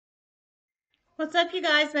What's up, you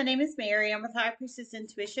guys? My name is Mary. I'm with High Priestess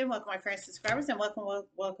Intuition. Welcome, my friends, subscribers, and welcome,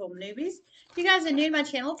 newbies. If you guys are new to my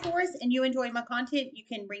channel, Taurus, and you enjoy my content, you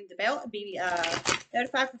can ring the bell and be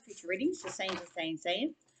notified for future readings. Just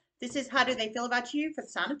saying. This is how do they feel about you for the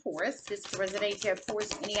sign of Taurus. This is to resonate if you have Taurus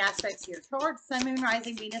in any aspects of your chart: Sun, Moon,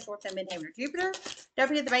 Rising, Venus, North, and Midheaven, or Jupiter. Don't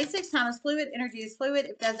forget the basics. Time is fluid. Energy is fluid.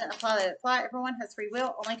 If it doesn't apply, let it apply. Everyone has free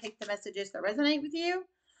will. Only take the messages that resonate with you.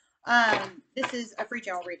 This is a free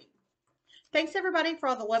general reading. Thanks everybody for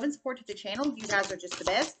all the love and support to the channel. You guys are just the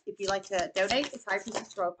best. If you'd like to donate, it's High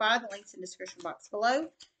Priestess 205. The link's in the description box below.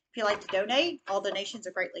 If you'd like to donate, all donations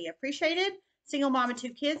are greatly appreciated. Single mom and 2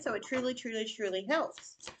 kids, so it truly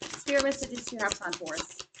helps. Spirit messages you have time for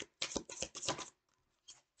us.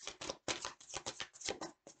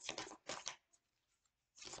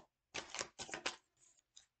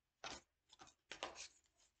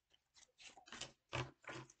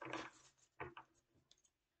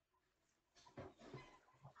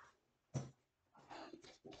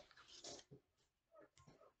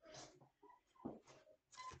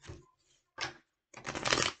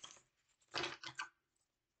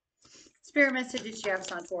 Spirit messages you have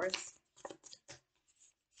time for us.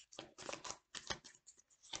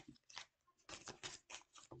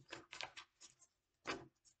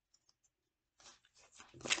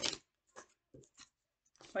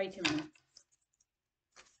 Way too many.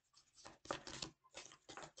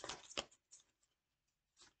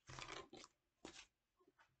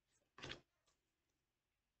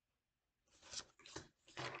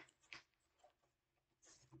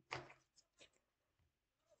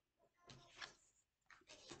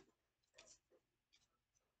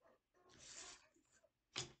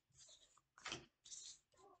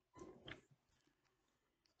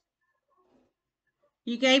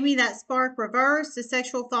 You gave me that spark reverse, the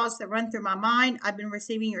sexual thoughts that run through my mind. I've been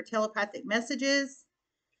receiving your telepathic messages.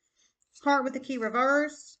 Heart with the key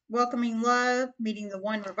reverse, welcoming love, meeting the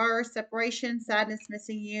one reverse, separation, sadness,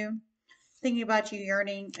 missing you, thinking about you,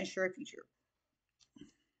 yearning, a sure future.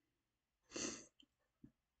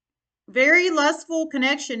 Very lustful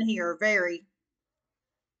connection here, very.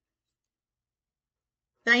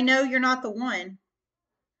 They know you're not the one.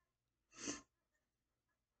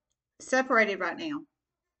 Separated right now.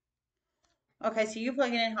 Okay, so you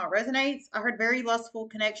plug it in how it resonates. I heard very lustful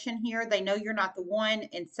connection here. They know you're not the one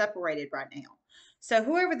and separated right now. So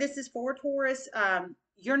whoever this is for, Taurus,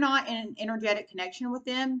 you're not in an energetic connection with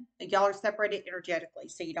them. Y'all are separated energetically.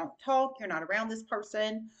 So you don't talk. You're not around this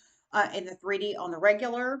person in the 3D on the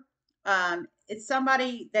regular. It's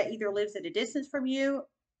somebody that either lives at a distance from you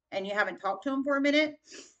and you haven't talked to them for a minute,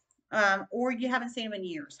 or you haven't seen them in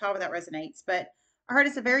years, however that resonates. But I heard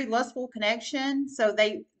it's a very lustful connection. So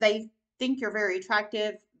they think you're very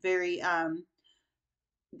attractive, they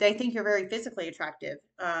think you're very physically attractive.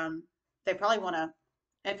 They probably want to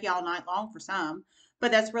F you all night long for some,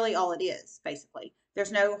 but that's really all it is, basically.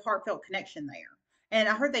 There's no heartfelt connection there. And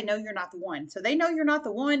I heard they know you're not the one. So they know you're not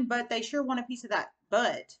the one, but they sure want a piece of that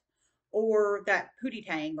butt or that pootie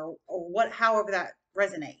tang or what, however that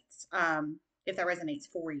resonates, if that resonates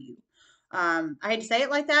for you. I hate to say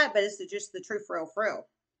it like that, but it's just the truth for real.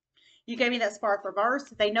 You gave me that spark reverse.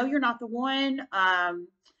 They know you're not the one. I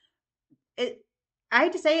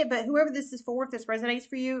hate to say it, but whoever this is for, if this resonates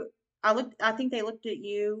for you, I think they looked at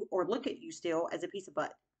you or look at you still as a piece of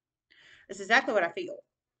butt. That's exactly what I feel.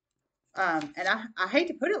 And I hate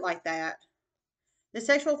to put it like that. The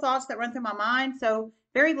sexual thoughts that run through my mind. So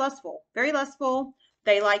very lustful, very lustful.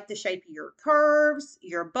 They like the shape of your curves,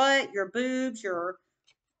 your butt, your boobs, your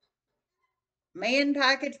man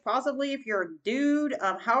package, possibly if you're a dude.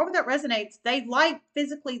 However that resonates, they like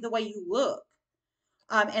physically the way you look.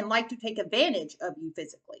 And like to take advantage of you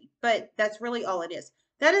physically. But that's really all it is.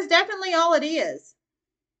 That is definitely all it is.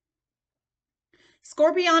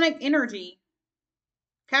 Scorpionic energy,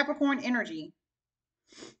 Capricorn energy.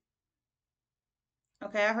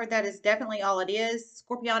 Okay, I heard that is definitely all it is.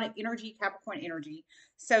 Scorpionic energy, Capricorn energy.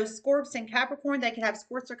 So Scorps and Capricorn, they could have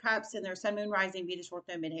Scorps or Caps in their Sun, Moon, Rising, Venus, North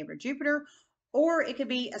Node, Midheaven, Jupiter. Or it could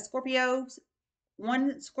be a Scorpio,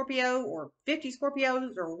 one Scorpio or 50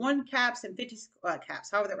 Scorpios or one Caps and 50 Caps,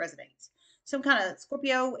 however that resonates. Some kind of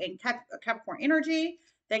Scorpio and Capricorn energy.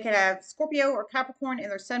 They could have Scorpio or Capricorn in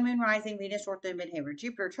their Sun, Moon, Rising, Venus, North Node, Midheaven,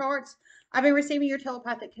 Jupiter charts. I've been receiving your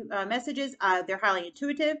telepathic messages. They're highly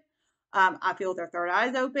intuitive. I feel their third eye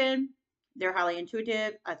is open. They're highly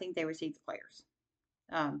intuitive. I think they receive the clairs.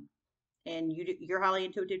 And you're highly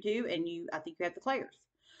intuitive too, and I think you have the clairs.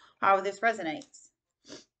 However this resonates.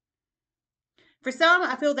 For some,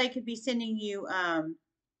 I feel they could be sending you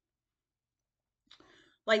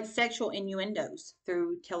like sexual innuendos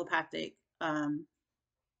through telepathic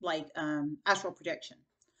like astral projection.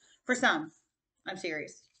 For some, I'm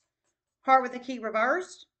serious. Heart with the key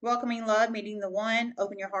reversed. Welcoming love, meeting the one.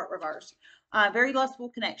 Open your heart reversed. Very lustful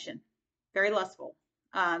connection. Very lustful.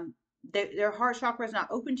 Their heart chakra is not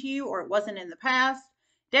open to you, or it wasn't in the past.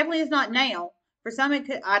 Definitely is not now. For some, it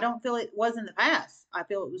could. I don't feel it was in the past. I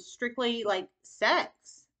feel it was strictly like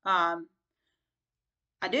sex. I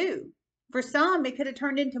do. For some, it could have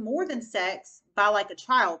turned into more than sex by like a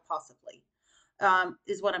child, possibly.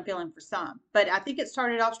 Is what I'm feeling for some. But I think it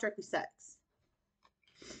started off strictly sex.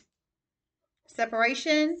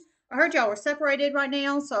 Separation. I heard y'all were separated right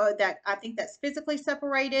now, so that I think that's physically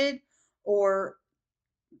separated or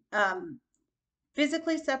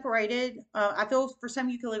physically separated. I feel for some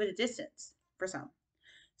you could live at a distance. For some,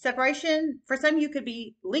 separation. For some you could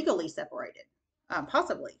be legally separated,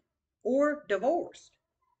 possibly, or divorced.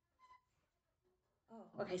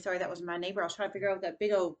 Oh, okay, sorry, that was my neighbor. I was trying to figure out what that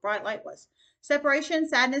big old bright light was. Separation,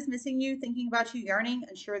 sadness, missing you, thinking about you, yearning,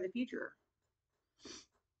 unsure of the future.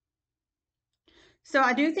 So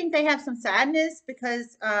I do think they have some sadness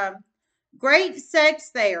because great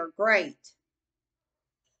sex there. Great.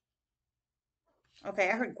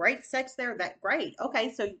 Okay, I heard great sex there. That great.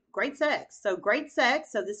 Okay, so great sex. So great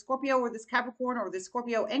sex. So this Scorpio or this Capricorn or this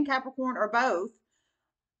Scorpio and Capricorn or both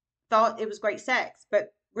thought it was great sex,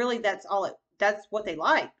 but really that's all it. That's what they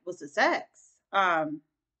liked was the sex.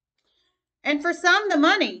 And for some the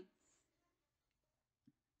money.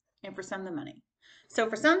 And for some the money. So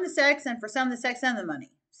for some the sex, and for some the sex and the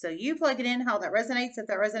money. So you plug it in how that resonates, if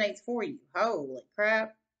that resonates for you. Holy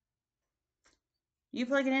crap. You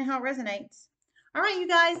plug it in how it resonates. All right, you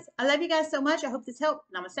guys. I love you guys so much. I hope this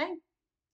helped. Namaste.